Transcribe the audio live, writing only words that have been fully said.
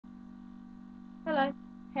Hello.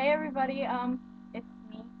 Hey everybody, it's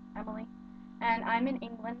me, Emily, and I'm in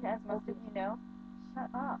England, as most of you know. Shut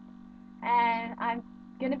up. And I'm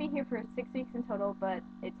gonna be here for 6 weeks in total, but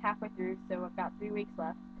it's halfway through, so I've got 3 weeks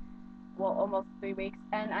left. Well, almost 3 weeks,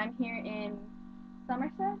 and I'm here in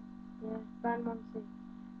Somerset, Yeah, Bermondsey.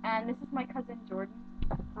 and this is my cousin Jordan.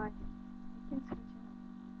 Hi. You can switch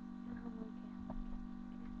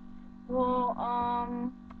Oh, it.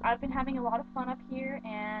 Well, I've been having a lot of fun up here,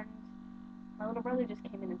 and my little brother just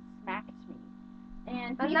came in and smacked me.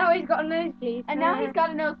 And And now he's got a nosebleed. And now he's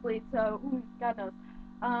got a nosebleed, so God knows.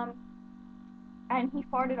 Um, and he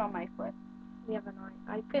farted on my foot. The other night.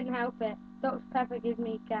 I couldn't help it. Dr. Pepper gives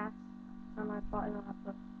me gas, and I farted on her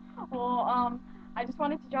foot. Well, I just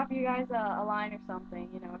wanted to drop you guys a line or something,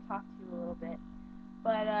 talk to you a little bit.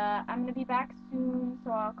 But I'm gonna be back soon,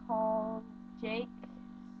 so I'll call Jake,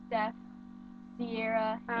 Steph,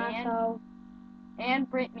 Sierra, Asshole. and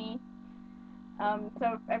Brittany.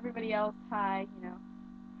 So everybody else, hi,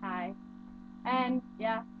 hi. And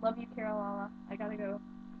yeah, love you, Carolala. I gotta go.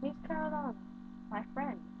 Who's Carolina? My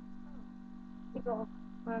friend. You got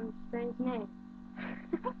a strange name.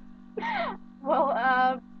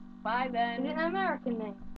 Well, bye then. Is it an American name?